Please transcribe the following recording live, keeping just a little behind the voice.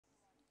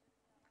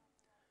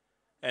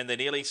And they're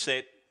nearly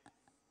set.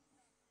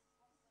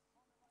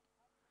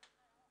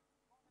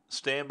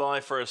 Stand by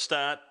for a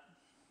start.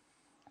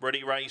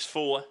 Ready, race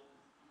 4.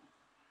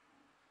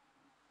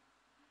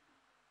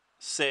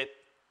 Set.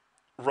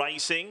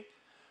 Racing.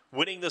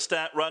 Winning the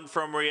start run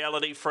from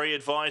Reality Free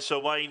Advice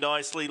away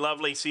nicely.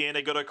 Lovely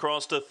Sienna got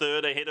across to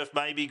third ahead of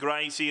Maybe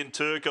Gracie and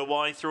Turk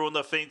away through on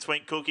the fence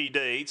went Cookie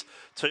Deeds.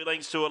 2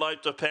 lengths to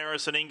Elope to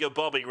Paris and Inga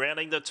Bobby.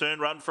 Rounding the turn,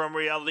 Run from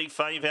Reality.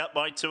 Fave out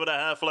by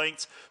 2.5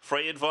 lengths.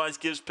 Free Advice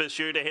gives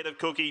pursuit ahead of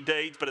Cookie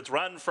Deeds, but it's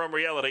Run from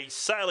Reality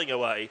sailing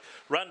away.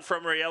 Run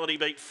from Reality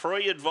beat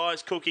Free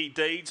Advice, Cookie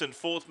Deeds, and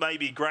fourth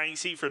Maybe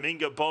Gracie from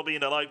Inga Bobby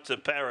and Elope to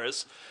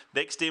Paris.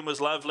 Next in was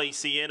Lovely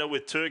Sienna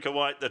with Turk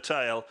White the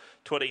tail.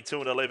 22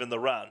 and 11 the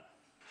run.